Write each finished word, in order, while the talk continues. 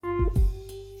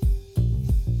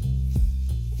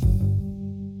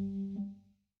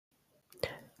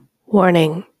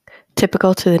Warning: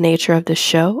 typical to the nature of the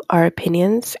show, our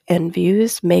opinions and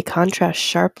views may contrast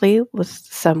sharply with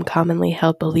some commonly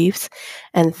held beliefs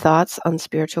and thoughts on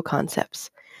spiritual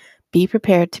concepts. Be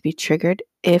prepared to be triggered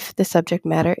if the subject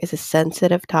matter is a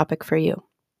sensitive topic for you.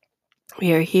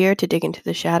 We are here to dig into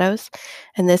the shadows,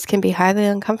 and this can be highly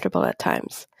uncomfortable at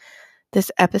times. This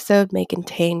episode may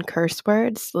contain curse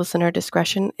words. Listener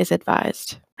discretion is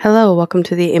advised. Hello, welcome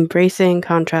to the Embracing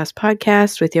Contrast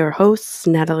podcast with your hosts,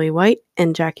 Natalie White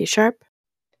and Jackie Sharp.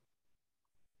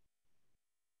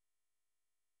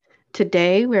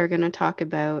 Today, we're going to talk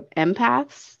about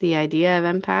empaths, the idea of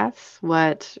empaths,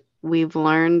 what we've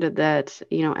learned that,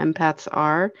 empaths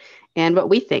are, and what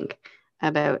we think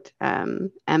about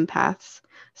empaths.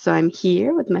 So I'm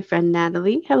here with my friend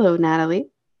Natalie. Hello, Natalie.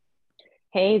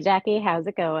 Hey, Jackie, how's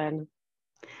it going?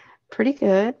 Pretty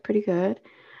good.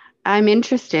 I'm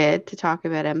interested to talk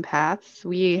about empaths.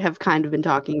 We have kind of been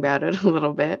talking about it a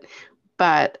little bit,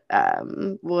 but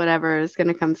whatever is going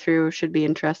to come through should be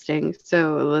interesting.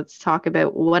 So let's talk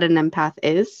about what an empath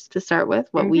is to start with,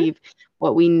 what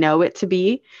we know it to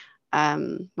be,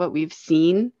 what we've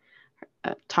seen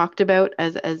talked about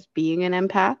as being an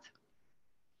empath.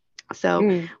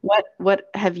 So what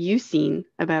have you seen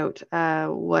about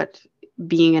what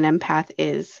being an empath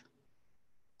is?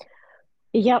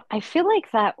 Yep, I feel like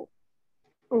that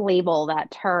label,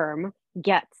 that term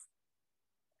gets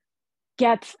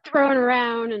thrown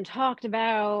around and talked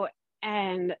about,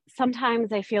 and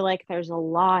sometimes I feel like there's a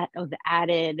lot of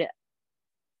added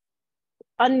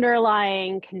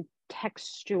underlying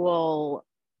contextual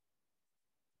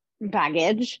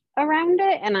baggage around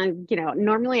it. And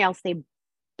normally I'll say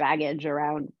baggage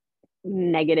around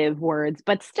negative words,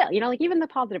 but still, like even the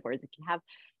positive words, it can have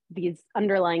these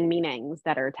underlying meanings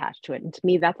that are attached to it. And to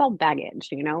me, that's all baggage.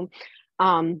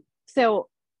 So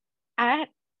at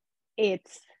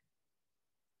its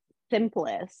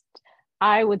simplest,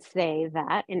 I would say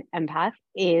that an empath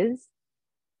is,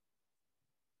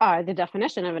 the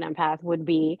definition of an empath would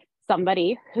be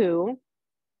somebody who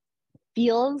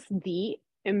feels the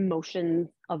emotions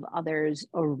of others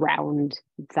around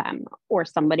them, or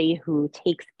somebody who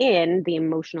takes in the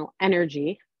emotional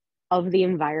energy of the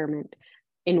environment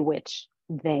in which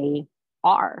they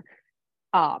are.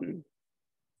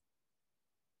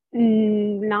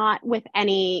 Not with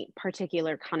any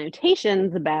particular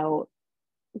connotations about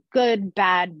good,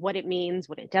 bad, what it means,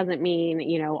 what it doesn't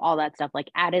mean, all that stuff. Like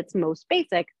at its most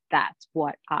basic, that's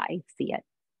what I see it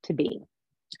to be.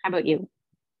 How about you?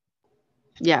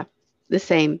 Yeah, the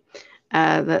same.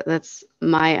 That's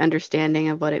my understanding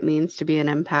of what it means to be an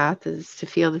empath, is to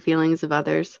feel the feelings of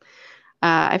others.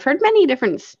 I've heard many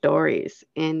different stories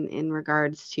in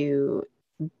regards to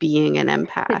being an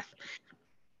empath.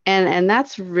 And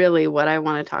that's really what I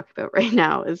want to talk about right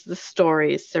now, is the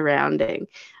stories surrounding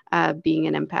being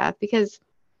an empath. Because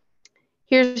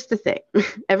here's the thing.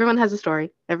 Everyone has a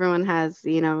story. Everyone has,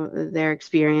 their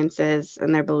experiences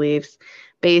and their beliefs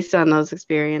based on those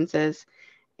experiences.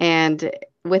 And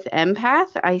with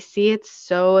empath, I see it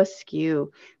so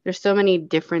askew. There's so many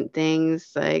different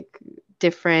things, like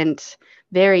different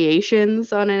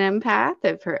variations on an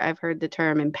empath. I've heard the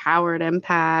term empowered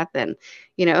empath, and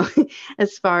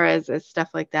as far as stuff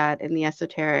like that in the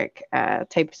esoteric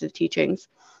types of teachings.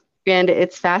 And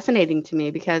it's fascinating to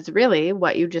me because really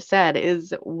what you just said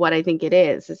is what I think it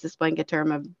is. It's this blanket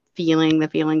term of feeling the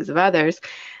feelings of others.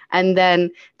 And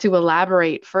then to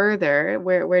elaborate further,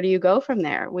 where do you go from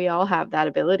there? We all have that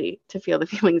ability to feel the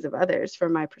feelings of others,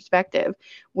 from my perspective.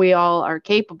 We all are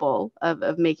capable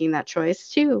of making that choice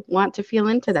to want to feel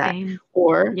into that. Same.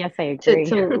 Or yes, I agree.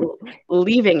 to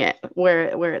leaving it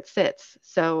where it sits.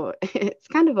 So it's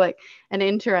kind of like an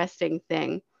interesting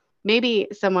thing. Maybe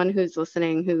someone who's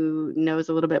listening who knows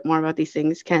a little bit more about these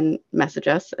things can message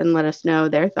us and let us know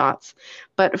their thoughts.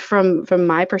 But from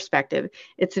my perspective,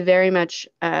 it's very much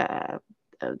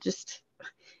just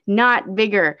not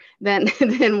bigger than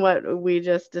than what we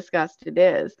just discussed it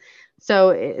is. So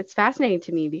it's fascinating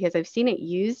to me because I've seen it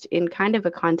used in kind of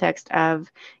a context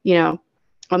of,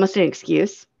 almost an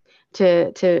excuse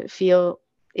to feel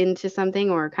into something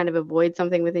or kind of avoid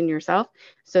something within yourself,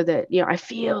 so that I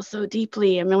feel so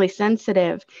deeply, I'm really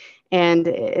sensitive, and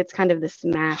it's kind of this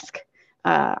mask.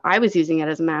 I was using it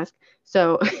as a mask,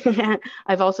 so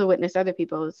I've also witnessed other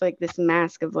people. It's like this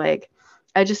mask of like,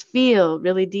 I just feel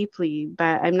really deeply,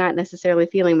 but I'm not necessarily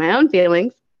feeling my own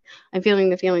feelings. I'm feeling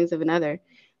the feelings of another.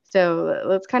 So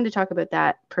let's kind of talk about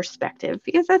that perspective,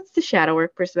 because that's the shadow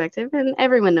work perspective, and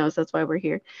everyone knows that's why we're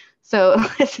here. So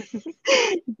let's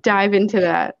dive into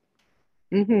that.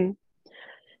 Mm-hmm.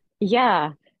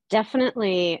 Yeah,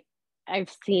 definitely.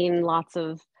 I've seen lots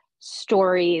of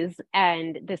stories,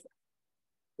 and this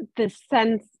this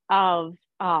sense of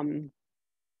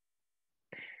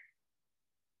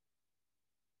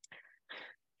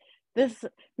this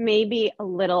may be a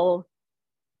little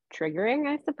triggering,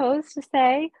 I suppose, to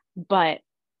say, but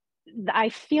I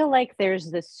feel like there's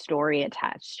this story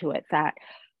attached to it that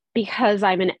because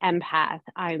I'm an empath,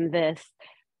 I'm this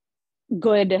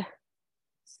good,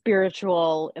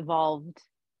 spiritual, evolved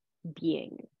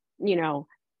being, you know,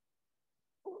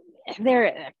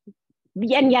 there,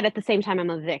 and yet at the same time, I'm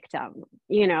a victim.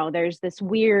 You know, there's this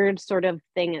weird sort of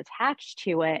thing attached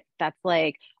to it that's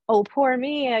like, oh, poor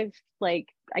me. I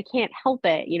can't help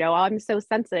it. You know, I'm so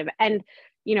sensitive. And,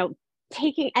 you know,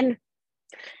 taking,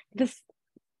 this,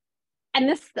 and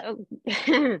this,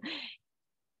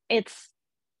 it's,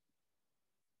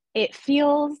 it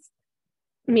feels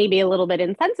maybe a little bit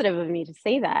insensitive of me to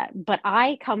say that, but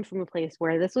I come from a place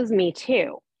where this was me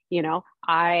too. You know,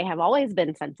 I have always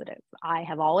been sensitive. I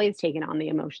have always taken on the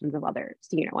emotions of others,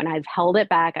 you know, and I've held it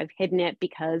back. I've hidden it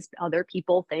because other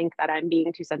people think that I'm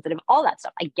being too sensitive, all that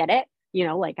stuff. I get it. You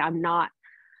know, like I'm not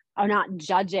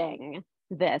judging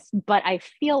this, but I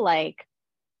feel like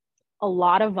a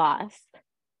lot of us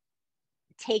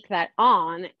take that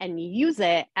on and use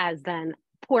it as then,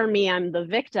 poor me, I'm the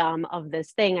victim of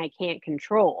this thing I can't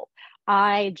control.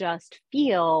 I just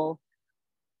feel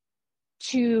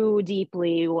too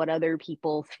deeply what other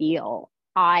people feel.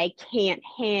 I can't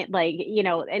like, you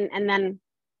know, and then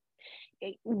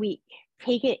we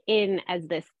take it in as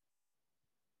this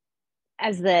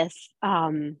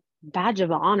badge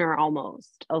of honor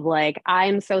almost, of like,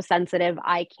 I'm so sensitive,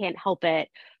 I can't help it.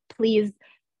 Please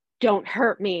don't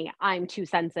hurt me. I'm too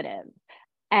sensitive.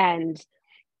 And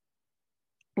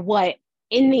what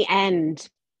in the end,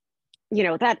 you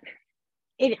know, that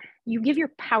you give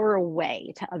your power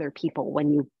away to other people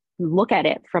when you look at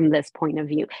it from this point of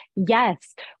view. Yes,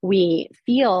 we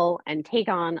feel and take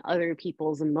on other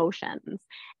people's emotions,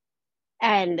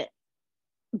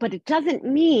 but it doesn't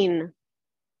mean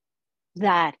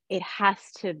that it has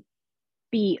to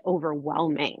be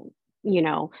overwhelming. You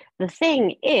know, the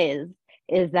thing is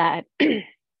that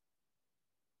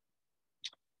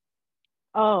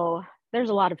oh, there's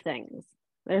a lot of things.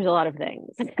 There's a lot of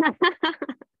things.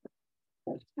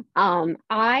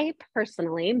 I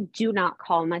personally do not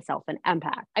call myself an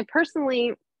empath. I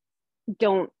personally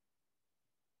don't,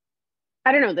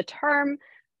 I don't know, the term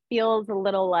feels a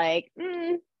little like,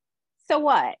 so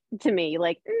what to me?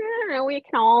 Like, I don't know, we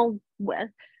can all,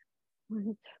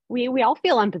 we all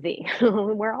feel empathy.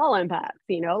 We're all empaths,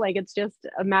 you know, like it's just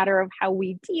a matter of how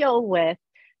we deal with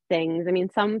things. I mean,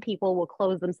 some people will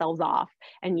close themselves off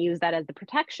and use that as the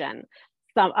protection.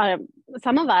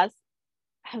 Some of us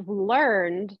have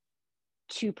learned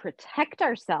to protect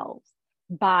ourselves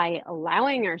by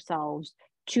allowing ourselves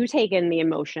to take in the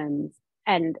emotions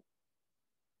and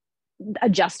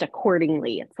adjust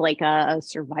accordingly. It's like a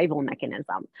survival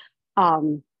mechanism.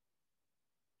 I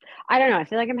don't know. I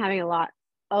feel like I'm having a lot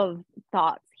of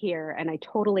thoughts here and I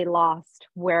totally lost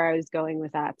where I was going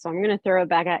with that. So I'm going to throw it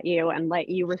back at you and let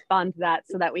you respond to that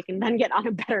so that we can then get on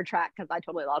a better track, because I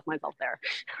totally lost myself there.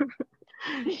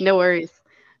 No worries.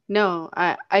 No,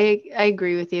 I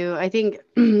agree with you. I think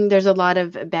there's a lot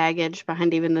of baggage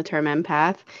behind even the term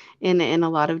empath in a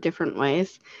lot of different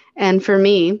ways. And for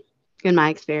me, in my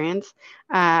experience,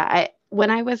 when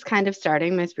I was kind of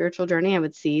starting my spiritual journey, I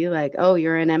would see like, oh,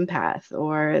 you're an empath,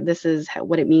 or this is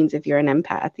what it means if you're an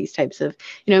empath. These types of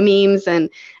memes and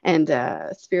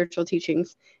spiritual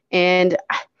teachings, and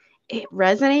it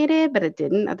resonated, but it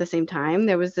didn't at the same time.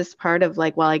 There was this part of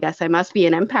like, well, I guess I must be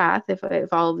an empath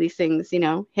if all of these things,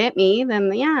 hit me,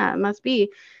 then yeah, it must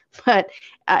be. But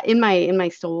in my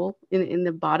soul, in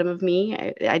the bottom of me,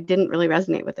 I didn't really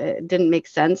resonate with it. It didn't make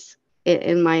sense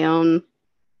in my own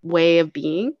way of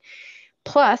being.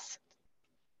 Plus,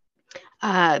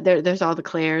 there's all the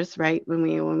clairs, right? When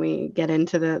we get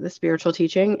into the spiritual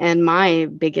teaching, and my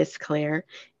biggest clair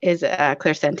is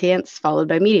clairsentience, followed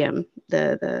by medium,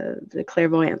 the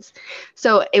clairvoyance.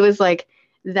 So it was like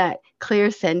that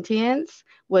clairsentience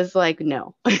was like,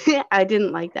 no, I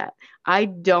didn't like that. I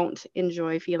don't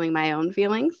enjoy feeling my own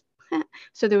feelings.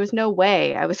 So there was no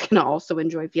way I was going to also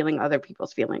enjoy feeling other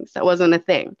people's feelings. That wasn't a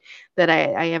thing that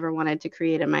I ever wanted to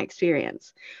create in my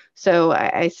experience. So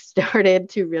I started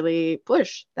to really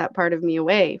push that part of me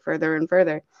away further and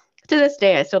further. To this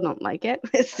day, I still don't like it.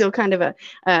 It's still kind of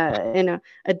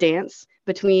a dance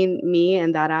between me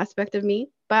and that aspect of me.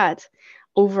 But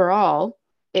overall,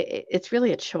 it's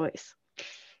really a choice.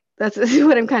 That's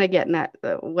what I'm kind of getting at.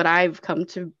 What I've come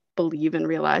to believe and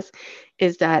realize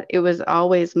is that it was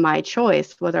always my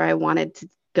choice whether I wanted to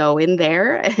go in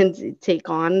there and take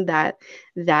on that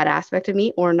aspect of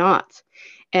me or not.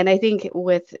 And I think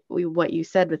with what you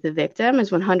said with the victim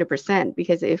is 100%,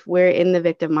 because if we're in the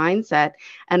victim mindset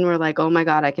and we're like, oh my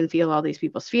God, I can feel all these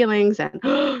people's feelings and,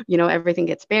 everything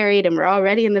gets buried and we're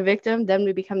already in the victim, then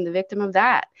we become the victim of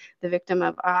that, the victim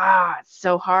of, it's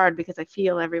so hard because I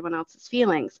feel everyone else's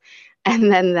feelings. And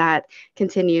then that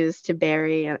continues to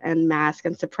bury and mask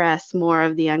and suppress more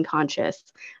of the unconscious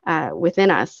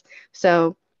within us.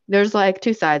 So, there's like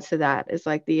two sides to that. It's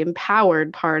like the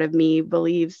empowered part of me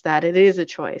believes that it is a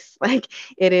choice. Like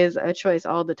it is a choice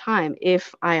all the time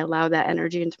if I allow that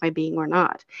energy into my being or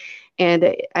not.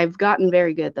 And I've gotten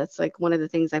very good. That's like one of the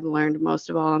things I've learned most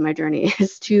of all on my journey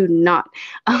is to not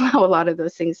allow a lot of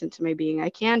those things into my being. I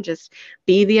can just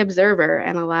be the observer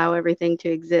and allow everything to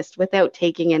exist without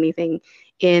taking anything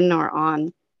in or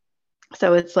on.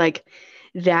 So it's like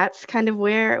that's kind of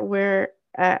where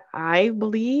I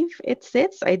believe it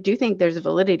sits. I do think there's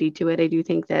validity to it. I do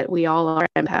think that we all are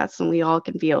empaths and we all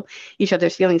can feel each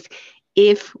other's feelings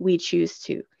if we choose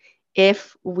to,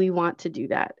 if we want to do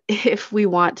that, if we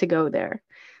want to go there.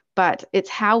 But it's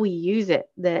how we use it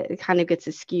that it kind of gets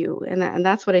askew. And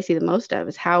that's what I see the most of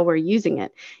is how we're using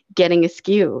it, getting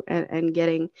askew and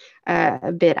getting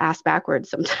a bit ass backwards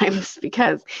sometimes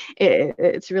because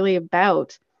it's really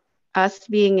about us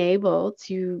being able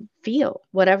to feel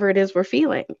whatever it is we're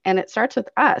feeling. And it starts with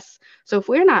us. So if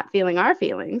we're not feeling our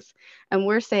feelings and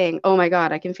we're saying, oh my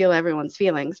God, I can feel everyone's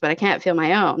feelings, but I can't feel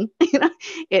my own,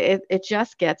 it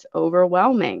just gets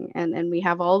overwhelming. And we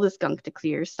have all this gunk to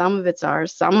clear. Some of it's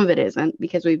ours, some of it isn't,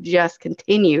 because we've just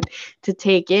continued to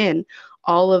take in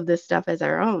all of this stuff as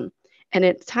our own. And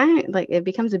it's time, like it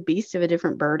becomes a beast of a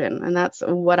different burden. And that's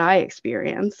what I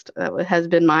experienced. That has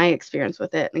been my experience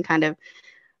with it, and kind of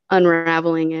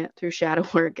unraveling it through shadow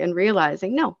work and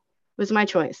realizing, no, it was my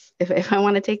choice. If I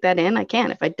want to take that in, I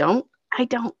can. If I don't, I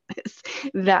don't. It's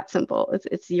that simple.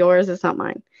 It's yours, it's not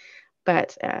mine.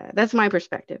 But that's my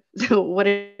perspective. So what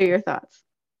are your thoughts?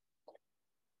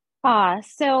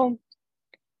 So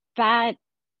that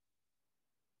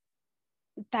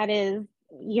that is,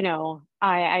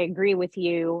 I agree with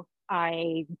you.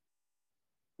 It's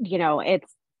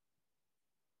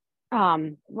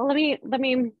well, let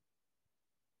me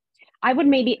I would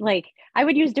maybe like I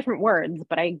would use different words,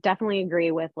 but I definitely agree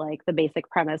with like the basic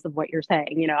premise of what you're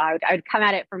saying. I would come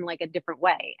at it from like a different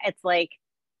way. It's like,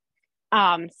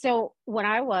 so when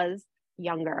I was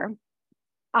younger,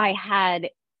 I had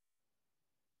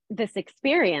this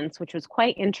experience, which was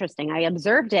quite interesting. I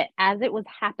observed it as it was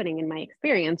happening in my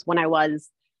experience when I was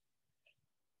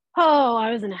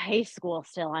in high school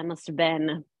still. I must have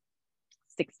been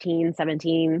 16,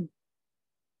 17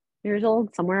 years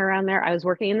old, somewhere around there. I was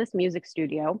working in this music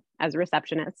studio as a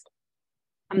receptionist.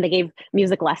 They gave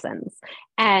music lessons,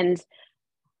 and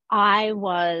I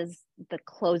was the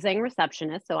closing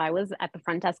receptionist. So I was at the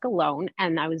front desk alone,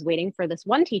 and I was waiting for this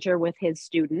one teacher with his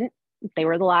student. They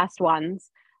were the last ones.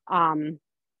 And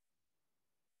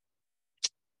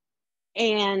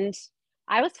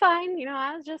I was fine.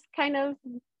 I was just kind of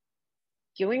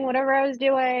doing whatever I was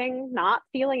doing, not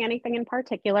feeling anything in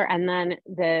particular. And then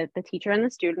the teacher and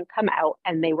the student come out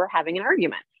and they were having an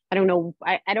argument. I don't know.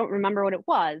 I don't remember what it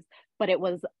was, but it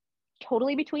was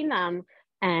totally between them.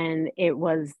 And it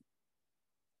was,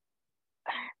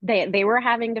 they were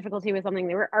having difficulty with something.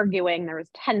 They were arguing. There was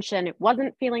tension. It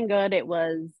wasn't feeling good. It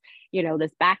was,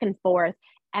 this back and forth.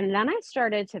 And then I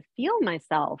started to feel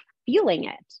myself feeling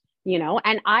it,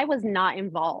 and I was not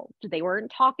involved. They weren't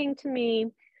talking to me.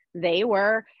 They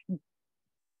were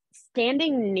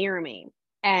standing near me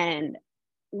and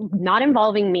not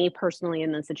involving me personally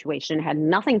in the situation, had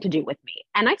nothing to do with me.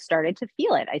 And I started to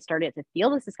feel it. I started to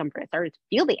feel this discomfort. I started to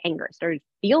feel the anger. I started to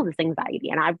feel this anxiety.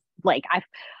 And I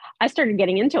started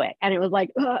getting into it, and it was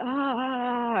like,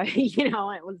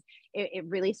 it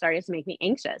really started to make me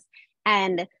anxious.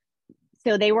 And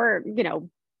so they were,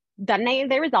 then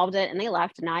they resolved it and they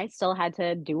left, and I still had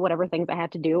to do whatever things I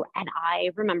had to do. And I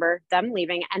remember them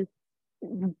leaving and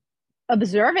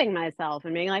observing myself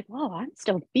and being like, whoa, I'm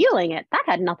still feeling it. That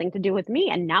had nothing to do with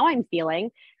me. And now I'm feeling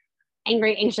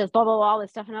angry, anxious, blah, blah, blah, all this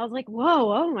stuff. And I was like,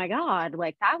 whoa, oh my God.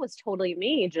 Like that was totally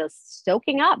me just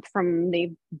soaking up from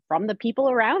the people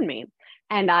around me.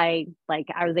 And I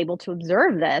was able to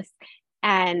observe this.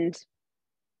 And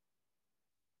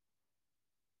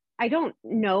I don't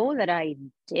know that I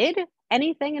did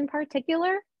anything in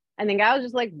particular. I think I was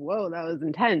just like, whoa, that was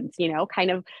intense, kind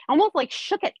of almost like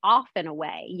shook it off in a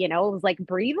way, it was like,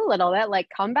 breathe a little bit, like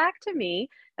come back to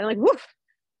me, and like, woof,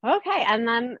 okay. And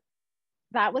then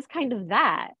that was kind of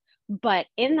that. But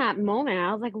in that moment,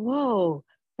 I was like, whoa,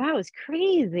 that was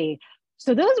crazy.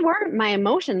 So those weren't my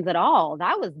emotions at all.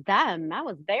 That was them. That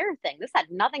was their thing. This had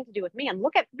nothing to do with me. And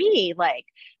look at me. Like,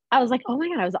 I was like, oh my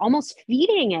God, I was almost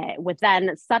feeding it with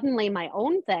then suddenly my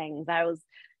own things. I was,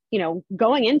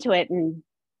 going into it and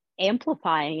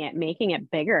amplifying it, making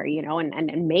it bigger,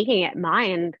 and making it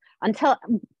mine until,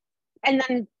 and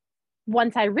then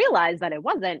once I realized that it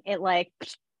wasn't, it like,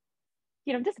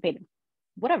 dissipated,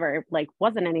 whatever, like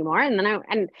wasn't anymore. And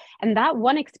then and that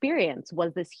one experience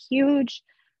was this huge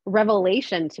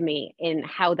revelation to me in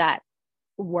how that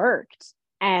worked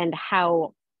and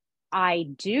how I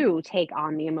do take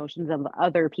on the emotions of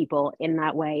other people in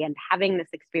that way. And having this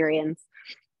experience,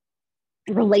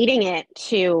 relating it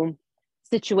to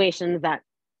situations that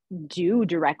do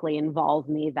directly involve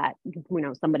me, that,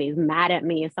 somebody's mad at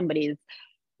me, somebody's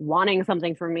wanting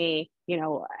something from me,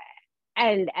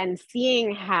 and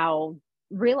seeing how,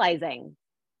 realizing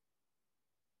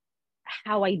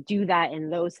how I do that in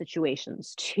those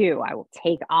situations too. I will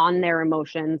take on their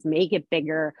emotions, make it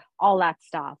bigger, all that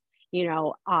stuff,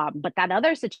 but that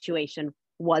other situation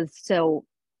was so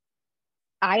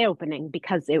eye-opening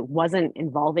because it wasn't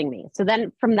involving me. So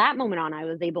then from that moment on, I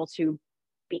was able to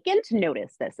begin to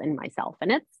notice this in myself.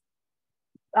 And it's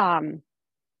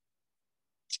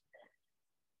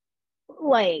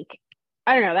like,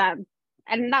 I don't know, that,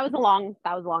 and that was a long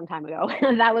time ago.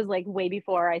 That was like way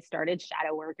before I started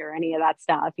shadow work or any of that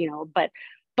stuff, but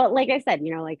like I said,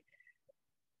 like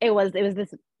it was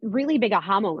this really big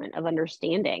aha moment of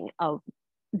understanding of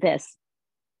this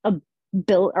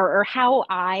ability, or how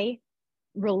I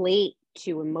relate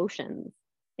to emotions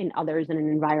in others and in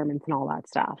environments and all that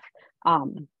stuff,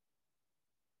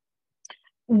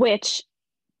 which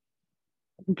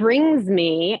brings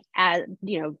me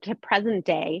to present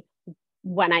day,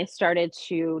 when I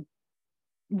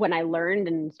learned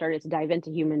and started to dive into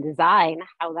human design,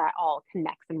 how that all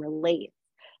connects and relates.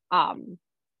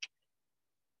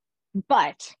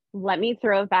 But let me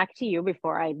throw it back to you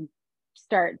before I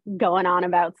start going on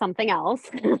about something else.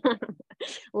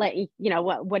 What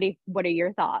are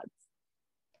your thoughts?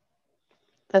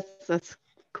 That's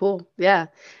cool. Yeah.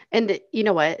 And you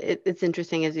know what? It's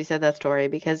interesting as you said that story,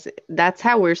 because that's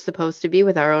how we're supposed to be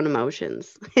with our own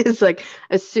emotions. It's like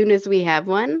as soon as we have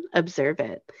one, observe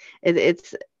it.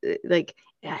 It's like,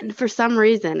 and for some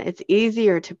reason, it's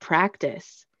easier to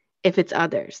practice if it's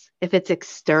others, if it's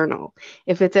external,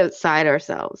 if it's outside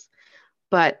ourselves.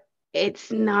 But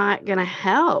it's not going to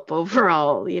help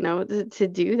overall, to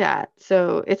do that.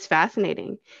 So it's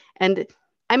fascinating. And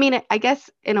I mean, I guess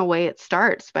in a way it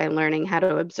starts by learning how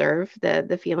to observe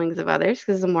the feelings of others,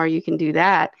 because the more you can do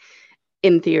that,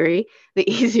 in theory, the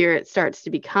easier it starts to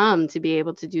become to be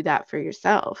able to do that for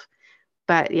yourself.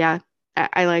 But yeah,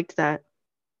 I liked that.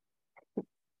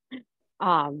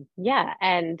 Yeah.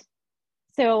 And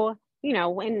so,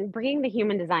 when bringing the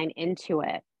human design into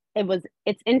it,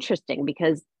 it's interesting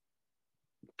because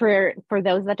for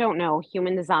those that don't know,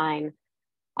 human design,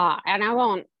 and I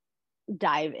won't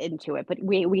dive into it, but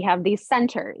we have these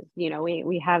centers,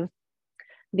 we have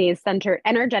these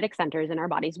energetic centers in our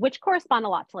bodies, which correspond a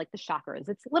lot to like the chakras.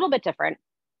 It's a little bit different,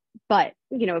 but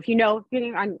if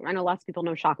I know lots of people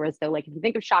know chakras. So like if you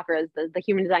think of chakras, the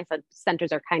human design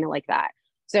centers are kind of like that.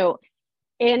 So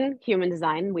in human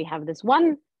design, we have this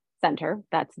one center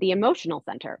that's the emotional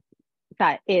center,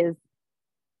 that is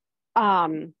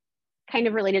kind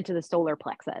of related to the solar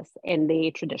plexus in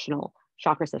the traditional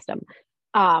chakra system.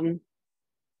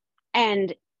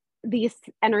 And these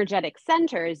energetic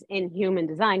centers in human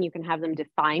design, you can have them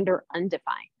defined or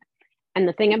undefined. And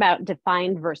the thing about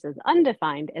defined versus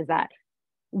undefined is that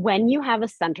when you have a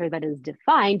center that is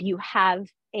defined, you have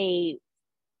a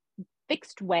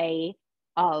fixed way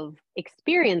of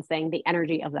experiencing the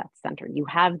energy of that center. You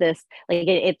have this, like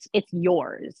it's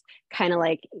yours, kind of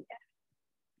like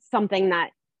something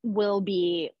that will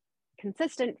be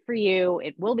consistent for you.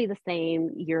 It will be the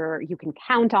same. You can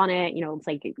count on it. It's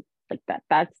like that.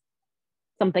 That's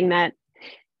something that,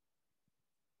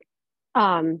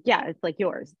 it's like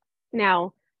yours.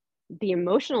 Now, the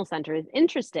emotional center is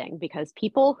interesting because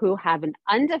people who have an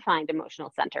undefined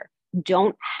emotional center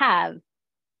don't have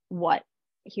what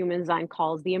human design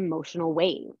calls the emotional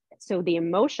wave. So the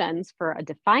emotions for a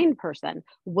defined person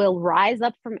will rise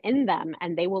up from in them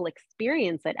and they will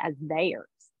experience it as theirs.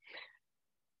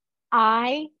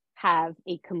 I have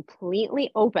a completely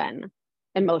open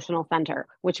emotional center,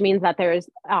 which means that there's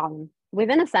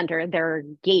within a center, there are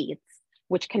gates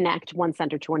which connect one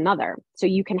center to another. So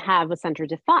you can have a center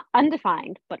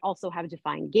undefined, but also have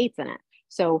defined gates in it.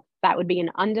 So that would be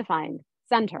an undefined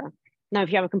center. Now, if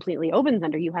you have a completely open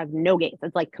center, you have no gates.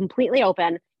 It's like completely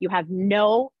open. You have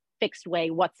no fixed way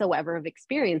whatsoever of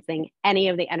experiencing any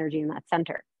of the energy in that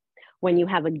center. when you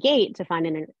have a gate defined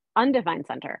in an undefined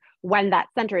center, when that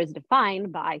center is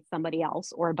defined by somebody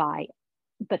else or by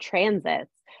the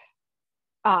transits,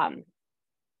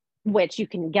 which you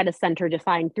can get a center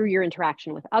defined through your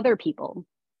interaction with other people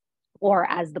or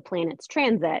as the planets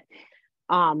transit.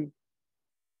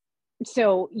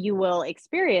 So you will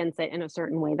experience it in a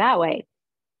certain way that way.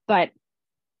 But,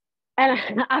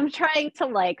 and I'm trying to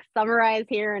like summarize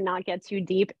here and not get too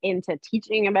deep into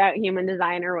teaching about human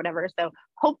design or whatever. So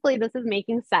hopefully this is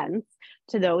making sense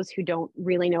to those who don't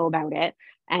really know about it.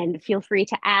 And feel free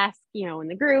to ask, you know, in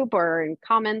the group or in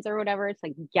comments or whatever to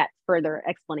like get further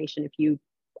explanation if you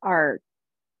are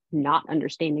not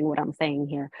understanding what I'm saying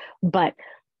here. But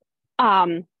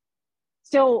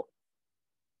so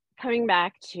coming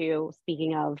back to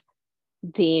speaking of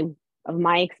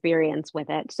my experience with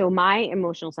it. So my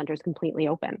emotional center is completely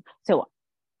open. So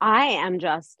I am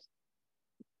just,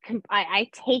 I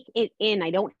take it in.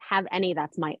 I don't have any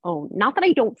that's my own. Not that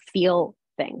I don't feel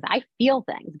things. I feel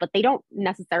things, but they don't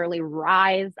necessarily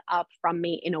rise up from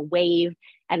me in a wave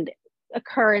and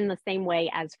occur in the same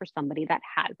way as for somebody that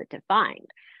has it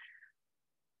defined.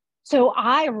 So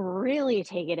I really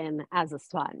take it in as a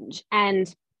sponge.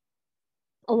 And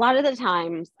a lot of the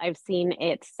times I've seen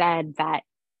it said that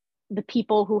the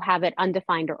people who have it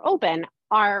undefined or open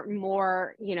are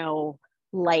more, you know,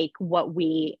 like what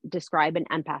we describe an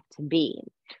empath to be.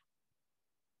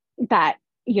 That,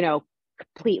 you know,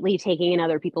 completely taking in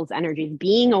other people's energies,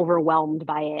 being overwhelmed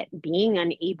by it, being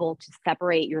unable to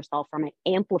separate yourself from it,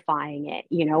 amplifying it,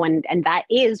 you know, and that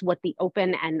is what the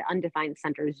open and undefined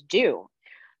centers do.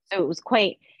 So it was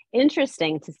quite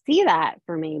interesting to see that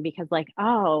for me because like,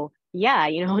 oh yeah,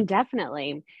 you know,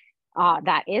 definitely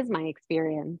that is my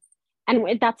experience.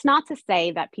 And that's not to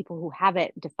say that people who have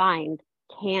it defined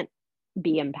can't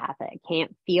be empathic,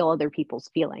 can't feel other people's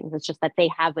feelings. It's just that they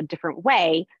have a different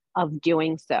way of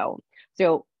doing so.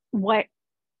 So what,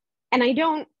 and I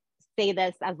don't say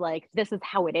this as like, this is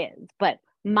how it is, but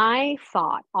my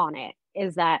thought on it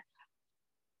is that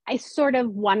I sort of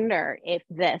wonder if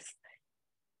this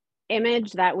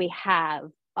image that we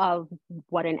have of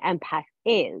what an empath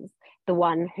is, the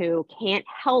one who can't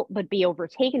help but be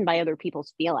overtaken by other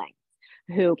people's feelings,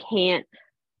 who can't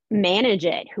manage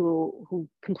it, who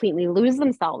completely lose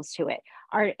themselves to it,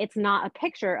 it's not a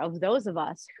picture of those of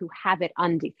us who have it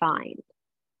undefined,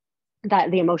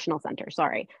 that the emotional center,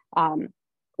 sorry,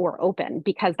 or open,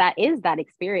 because that is that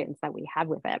experience that we have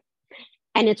with it.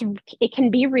 And it can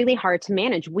be really hard to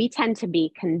manage. We tend to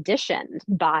be conditioned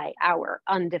by our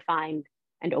undefined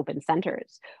and open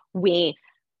centers.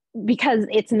 Because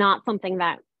it's not something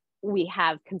that we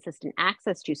have consistent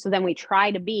access to. So then we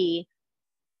try to be,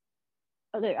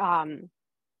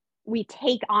 we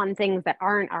take on things that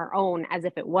aren't our own as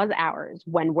if it was ours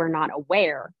when we're not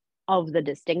aware of the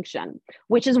distinction,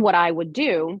 which is what I would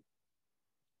do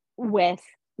with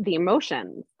the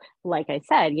emotions. Like I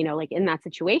said, you know, like in that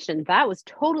situation, that was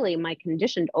totally my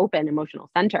conditioned open emotional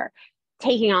center,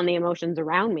 taking on the emotions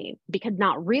around me, because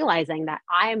not realizing that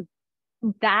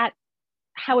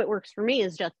how it works for me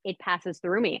is just it passes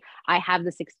through me. I have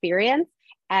this experience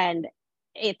and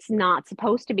it's not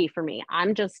supposed to be for me.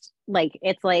 I'm just like,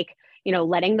 it's like, you know,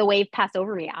 letting the wave pass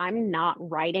over me. I'm not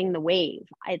riding the wave.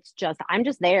 I'm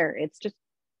just there.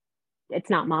 It's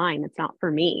not mine. It's not for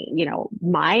me. You know,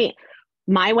 my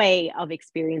way of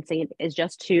experiencing it is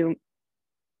just to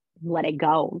let it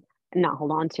go and not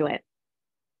hold on to it.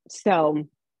 So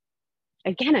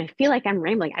again, I feel like I'm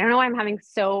rambling. I don't know why I'm having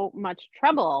so much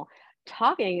trouble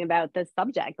talking about this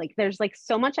subject. Like there's like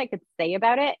so much I could say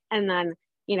about it. And then,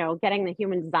 you know, getting the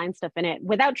human design stuff in it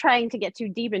without trying to get too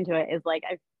deep into it is like,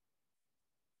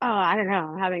 I don't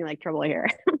know. I'm having like trouble here.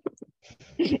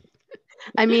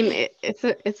 I mean,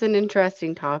 it's an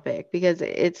interesting topic because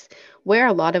it's where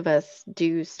a lot of us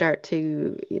do start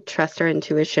to trust our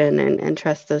intuition and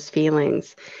trust those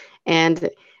feelings. And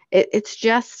it's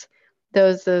just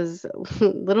those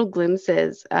little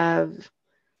glimpses of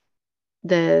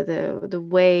the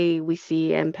way we see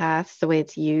empaths, the way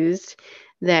it's used,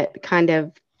 that kind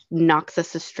of knocks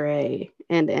us astray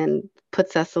and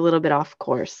puts us a little bit off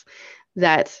course.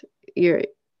 That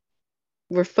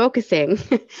we're focusing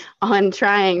on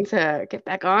trying to get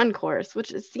back on course,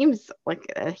 which it seems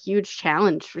like a huge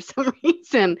challenge for some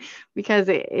reason, because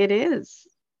it is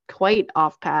quite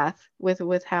off path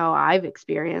with how I've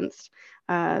experienced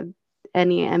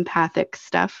any empathic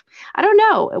stuff. I don't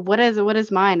know. What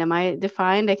is mine? Am I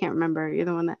defined? I can't remember. You're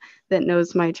the one that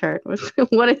knows my chart.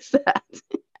 What is that?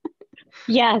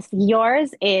 Yes,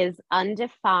 yours is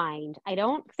undefined. I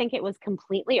don't think it was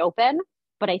completely open,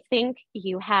 but I think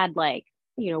you had like,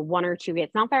 you know, one or two.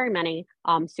 It's not very many.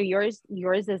 So yours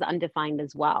is undefined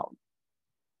as well.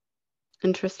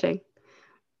 Interesting.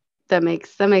 That makes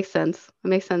sense. That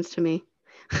makes sense to me.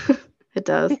 It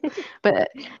does. But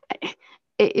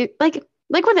it like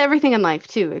with everything in life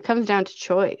too, it comes down to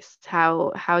choice,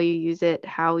 how you use it,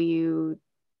 how you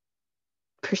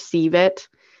perceive it,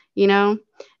 you know?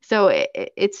 So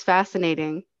it's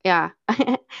fascinating. Yeah.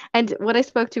 And what I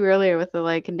spoke to earlier with the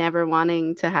like never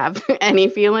wanting to have any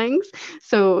feelings.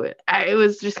 So it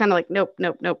was just kind of like, nope,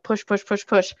 nope, nope, push, push, push,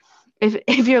 push.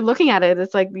 If you're looking at it,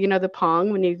 it's like, the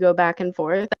Pong when you go back and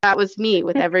forth. That was me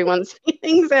with everyone's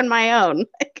feelings and my own.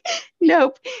 Like,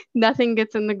 nope, nothing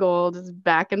gets in the goal, just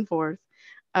back and forth.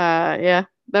 Yeah,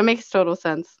 that makes total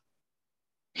sense.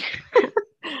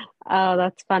 Oh,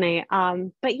 that's funny.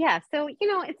 But yeah, so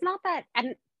it's not that,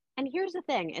 and here's the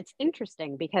thing, it's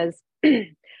interesting because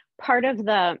part of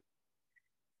the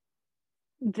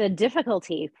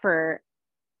difficulty for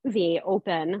the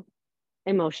open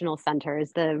emotional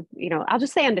centers, I'll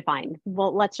just say undefined.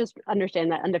 Well, let's just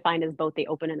understand that undefined is both the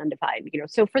open and undefined.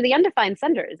 So for the undefined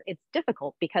centers, it's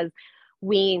difficult because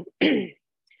we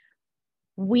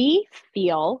we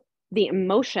feel the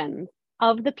emotions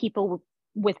of the people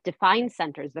with defined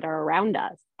centers that are around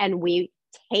us, and we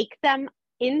take them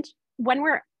in when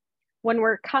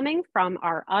we're coming from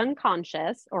our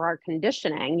unconscious or our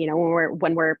conditioning,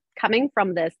 when we're coming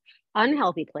from this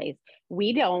unhealthy place,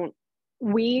 we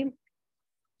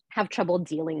have trouble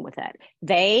dealing with it.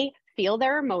 They feel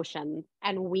their emotions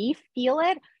and we feel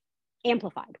it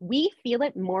amplified. We feel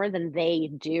it more than they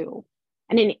do.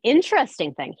 And an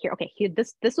interesting thing here, okay,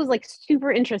 this was like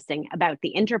super interesting about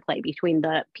the interplay between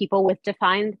the people with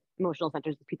defined emotional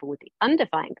centers and people with the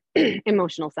undefined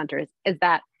emotional centers is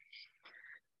that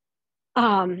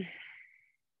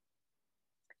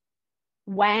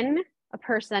when a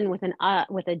person with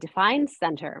a defined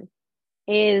center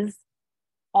is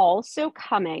also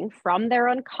coming from their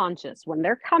unconscious, when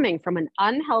they're coming from an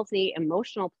unhealthy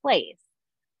emotional place,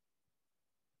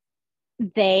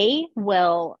 they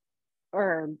will,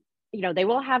 or they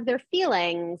will have their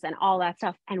feelings and all that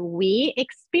stuff, and we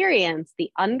experience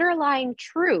the underlying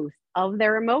truth of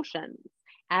their emotions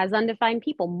as undefined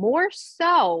people more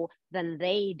so than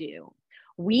they do.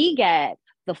 We get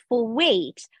the full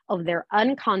weight of their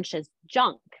unconscious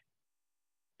junk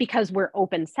because we're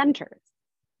open centers.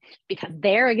 Because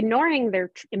they're ignoring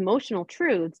their emotional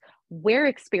truths, we're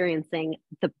experiencing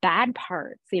the bad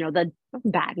parts, the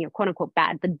bad, quote unquote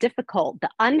bad, the difficult, the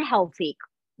unhealthy,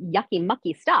 yucky,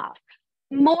 mucky stuff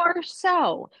more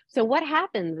so. So what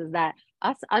happens is that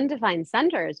us undefined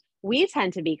centers, we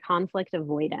tend to be conflict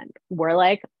avoidant. We're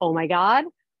like, oh my God,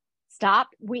 stop.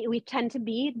 We tend to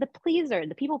be the pleaser,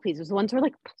 the people pleasers, the ones who are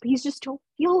like, please just don't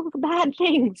feel the bad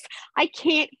things. I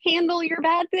can't handle your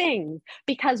bad things,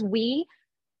 because we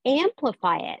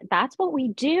amplify it. That's what we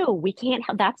do. We can't,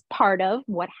 that's part of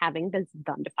what having the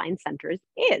undefined centers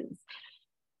is.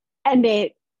 And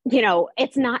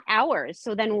it's not ours.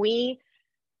 So then we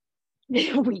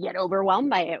get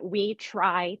overwhelmed by it. We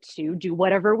try to do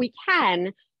whatever we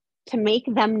can to make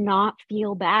them not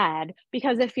feel bad,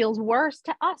 because it feels worse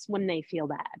to us when they feel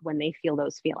bad, when they feel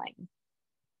those feelings.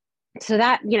 So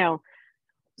that,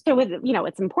 so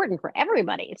it's important for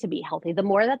everybody to be healthy. The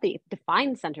more that the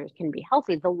defined centers can be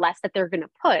healthy, the less that they're going to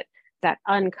put that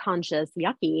unconscious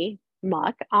yucky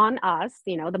muck on us,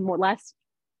 the more less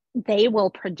they will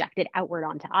project it outward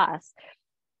onto us.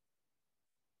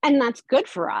 And that's good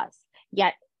for us.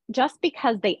 Yet just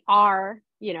because they are,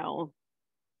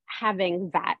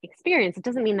 having that experience, it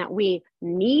doesn't mean that we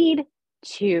need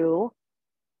to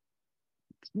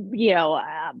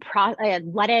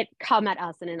let it come at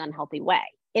us in an unhealthy way.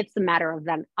 It's a matter of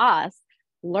us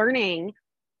learning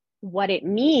what it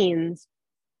means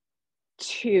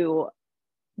to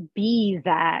be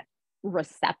that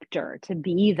receptor, to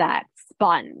be that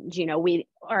sponge. It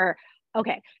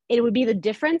would be the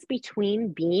difference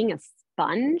between being a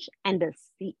sponge and a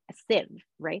sieve,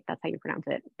 right? That's how you pronounce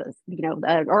it.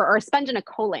 Or a sponge and a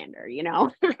colander,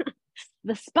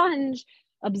 the sponge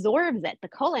absorbs it. The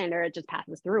colander, it just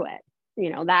passes through it.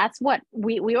 That's what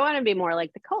we want to be more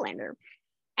like the colander.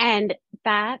 And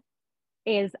that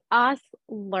is us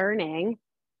learning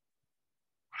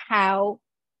how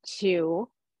to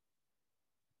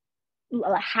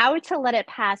let it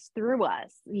pass through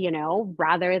us,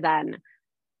 rather than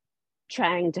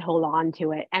trying to hold on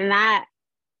to it. And that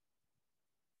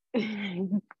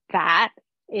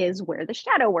is where the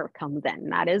shadow work comes in.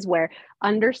 That is where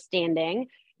understanding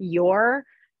your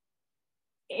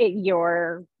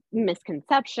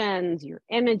misconceptions, your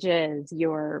images,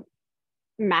 your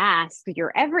masks,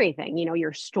 your everything,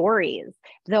 your stories,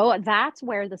 though, that's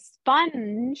where the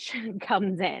sponge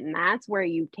comes in. That's where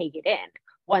you take it in.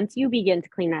 once you begin to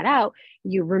clean that out,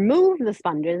 you remove the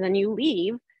sponges and you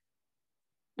leave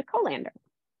the colander.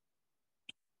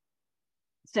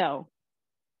 So,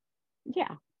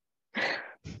 yeah.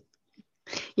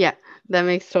 Yeah, that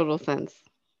makes total sense.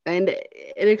 And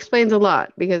it explains a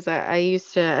lot because I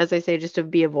used to, as I say, just to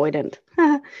be avoidant.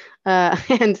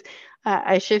 And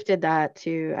I shifted that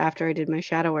to after I did my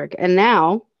shadow work. And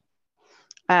now,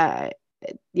 uh,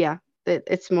 yeah,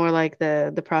 it's more like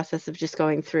the process of just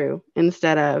going through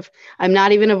instead of, I'm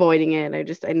not even avoiding it.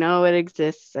 I know it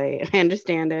exists. I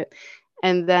understand it.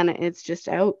 And then it's just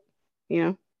out, you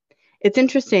know. It's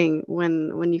interesting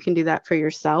when you can do that for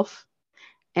yourself,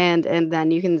 and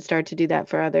then you can start to do that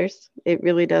for others. It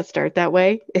really does start that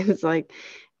way. It's like,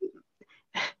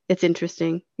 it's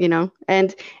interesting, you know.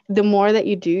 And the more that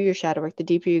you do your shadow work, the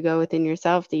deeper you go within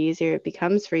yourself, the easier it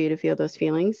becomes for you to feel those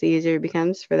feelings, the easier it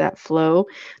becomes for that flow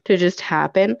to just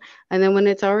happen. And then when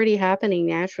it's already happening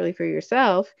naturally for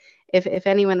yourself, if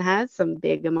anyone has some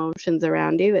big emotions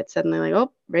around you, it's suddenly like,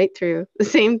 oh, right through the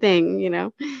same thing, you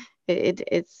know.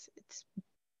 It's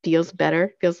feels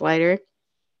better, feels lighter.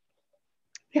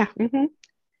 Yeah. Mm-hmm.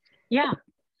 Yeah.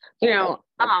 You know,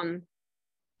 and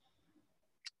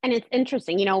it's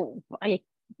interesting, you know,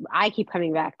 I keep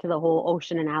coming back to the whole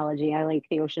ocean analogy. I like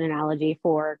the ocean analogy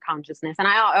for consciousness, and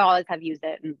I always have used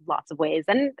it in lots of ways.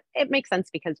 And it makes sense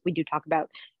because we do talk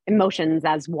about emotions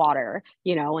as water,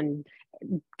 you know, and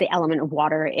the element of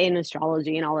water in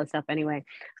astrology and all this stuff anyway.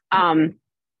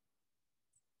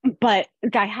 But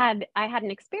I had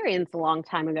an experience a long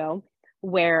time ago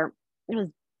where it was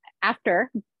after,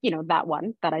 you know, that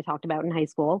one that I talked about in high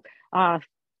school,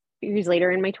 years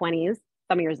later in my 20s,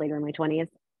 some years later in my 20s,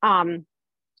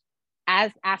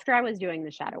 as after I was doing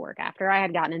the shadow work, after I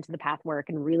had gotten into the path work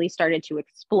and really started to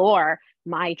explore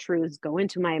my truths, go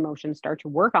into my emotions, start to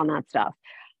work on that stuff,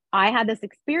 I had this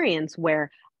experience where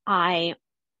I,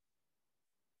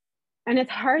 and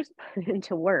it's hard to put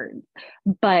into words,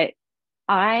 but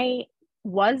I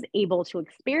was able to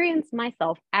experience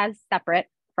myself as separate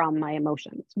from my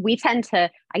emotions. We tend to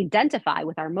identify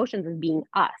with our emotions as being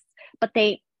us, but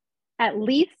they, at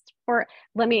least for,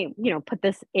 let me, you know, put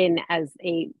this in as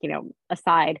a, you know,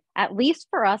 aside, at least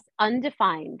for us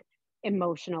undefined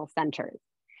emotional centers,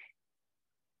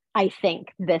 I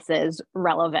think this is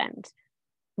relevant.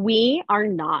 We are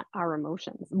not our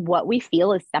emotions. What we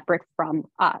feel is separate from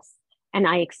us. And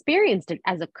I experienced it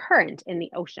as a current in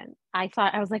the ocean. I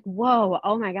thought, I was like, whoa,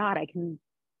 oh my God, I can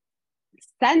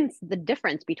sense the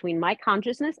difference between my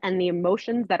consciousness and the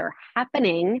emotions that are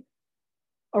happening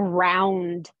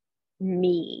around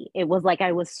me. It was like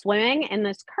I was swimming in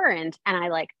this current and I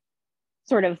like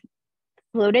sort of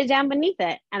floated down beneath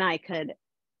it and I could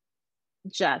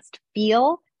just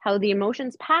feel how the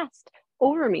emotions passed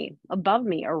over me, above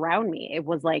me, around me. It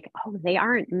was like, oh, they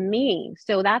aren't me.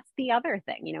 So that's the other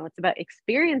thing, you know, it's about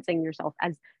experiencing yourself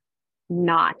as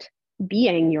not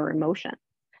being your emotion.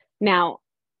 Now,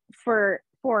 for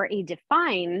a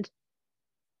defined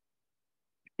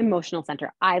emotional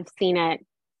center, I've seen it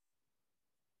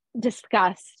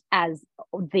discussed as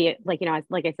the, like, you know,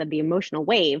 like I said, the emotional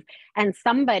wave. And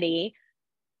somebody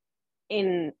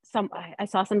in some, I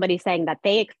saw somebody saying that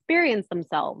they experience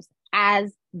themselves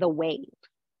as the wave.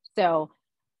 So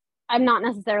I'm not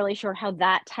necessarily sure how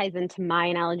that ties into my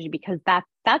analogy because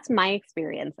that's my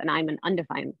experience and I'm an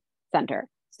undefined center.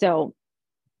 So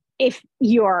if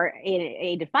you're in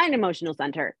a defined emotional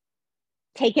center,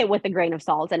 take it with a grain of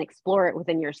salt and explore it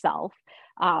within yourself.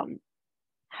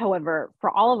 However, for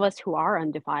all of us who are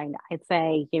undefined, I'd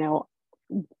say, you know,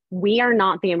 we are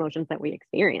not the emotions that we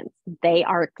experience. They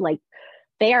are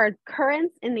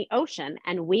currents in the ocean,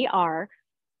 and we are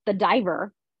the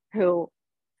diver who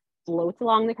floats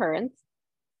along the currents,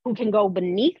 who can go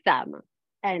beneath them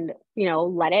and, you know,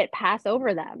 let it pass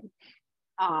over them.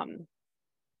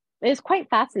 It's quite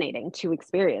fascinating to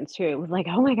experience too. It was like,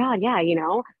 oh my God, yeah, you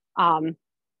know,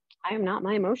 I am not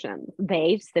my emotions.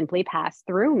 They simply pass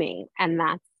through me. And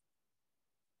that's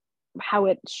how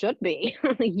it should be,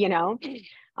 you know?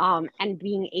 And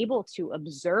being able to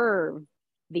observe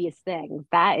these things,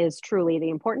 that is truly the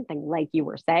important thing. Like you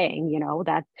were saying, you know,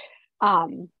 that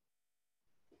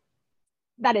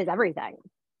is everything.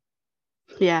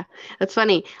 Yeah, that's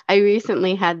funny. I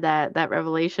recently had that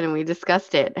revelation and we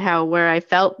discussed it, how where I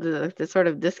felt the sort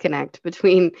of disconnect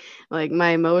between like my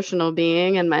emotional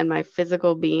being and my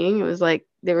physical being. It was like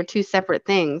they were two separate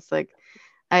things. Like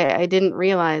I didn't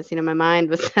realize, you know, my mind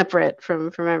was separate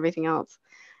from everything else.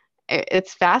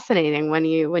 It's fascinating when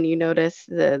you notice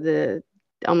the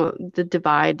almost the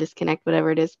divide, disconnect,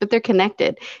 whatever it is, but they're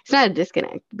connected. It's not a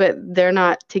disconnect, but they're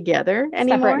not together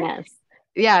anymore. Separateness.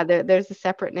 yeah, there's a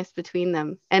separateness between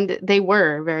them. And they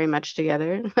were very much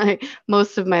together.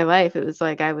 Most of my life, it was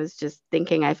like I was just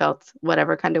thinking I felt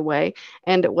whatever kind of way,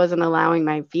 and it wasn't allowing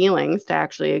my feelings to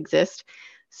actually exist.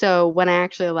 So when I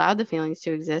actually allowed the feelings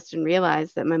to exist and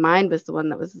realized that my mind was the one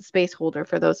that was the space holder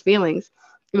for those feelings,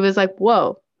 it was like,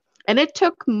 whoa. And it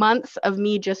took months of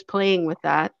me just playing with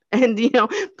that and,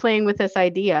 playing with this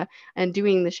idea and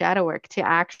doing the shadow work to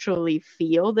actually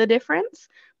feel the difference.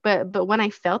 But when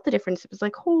I felt the difference, it was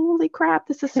like, holy crap,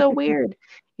 this is so weird.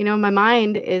 My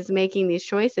mind is making these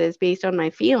choices based on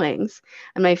my feelings,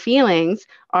 and my feelings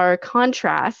are a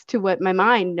contrast to what my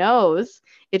mind knows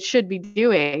it should be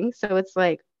doing. So it's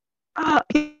like, oh,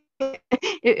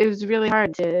 it was really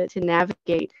hard to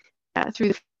navigate through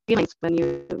the feelings when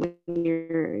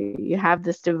you have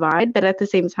this divide, but at the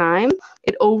same time,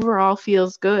 it overall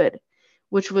feels good,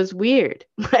 which was weird,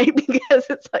 right? Because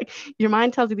it's like your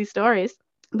mind tells you these stories,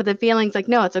 but the feeling's like,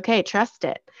 no, it's okay. Trust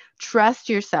it. Trust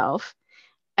yourself.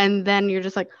 And then you're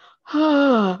just like,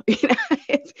 oh,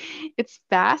 it's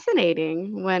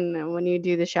fascinating when you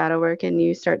do the shadow work and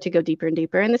you start to go deeper and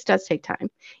deeper. And this does take time.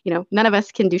 None of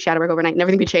us can do shadow work overnight and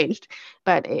everything be changed,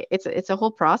 but it's a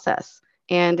whole process.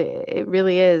 And it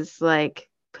really is like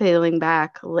peeling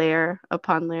back layer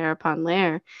upon layer upon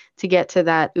layer to get to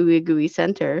that ooey gooey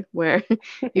center where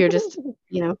you're just,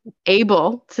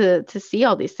 able to see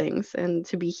all these things and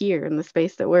to be here in the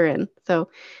space that we're in. So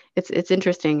it's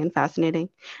interesting and fascinating.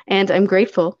 And I'm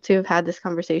grateful to have had this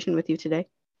conversation with you today.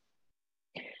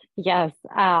 Yes.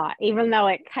 Even though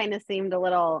it kind of seemed a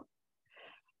little,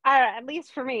 at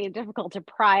least for me, difficult to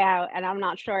pry out, and I'm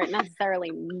not sure it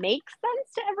necessarily makes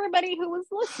sense to everybody who was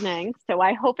listening. So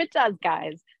I hope it does,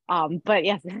 guys. But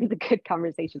yes, it's a good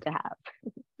conversation to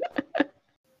have.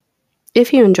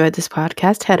 If you enjoyed this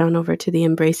podcast, head on over to the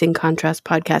Embracing Contrast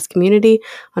podcast community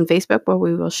on Facebook, where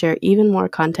we will share even more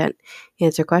content,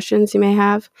 answer questions you may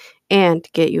have, and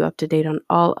get you up to date on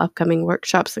all upcoming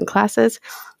workshops and classes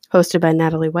hosted by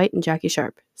Natalie White and Jackie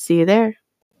Sharp. See you there.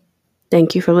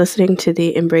 Thank you for listening to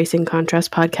the Embracing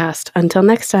Contrast podcast. Until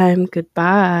next time,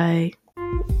 goodbye.